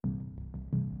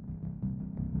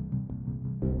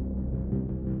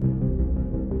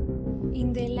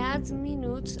In the last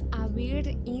minutes, a bird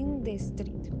in the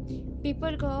street.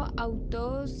 People go out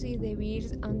to see the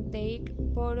birds and take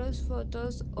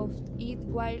photos of it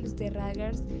while the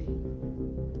riders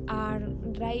are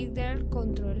rider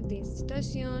control the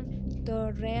situation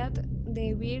to read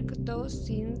the bird to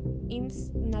its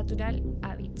natural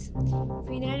habits.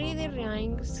 Finally, the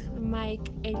ranks make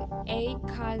a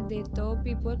call the two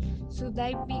people should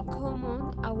they be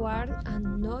common aware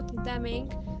and not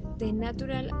damage the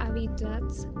natural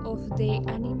habitats of the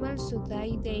animals so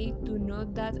that they do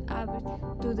not that habit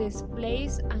to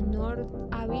displace another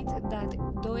habit that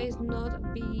does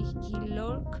not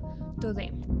belong to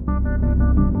them.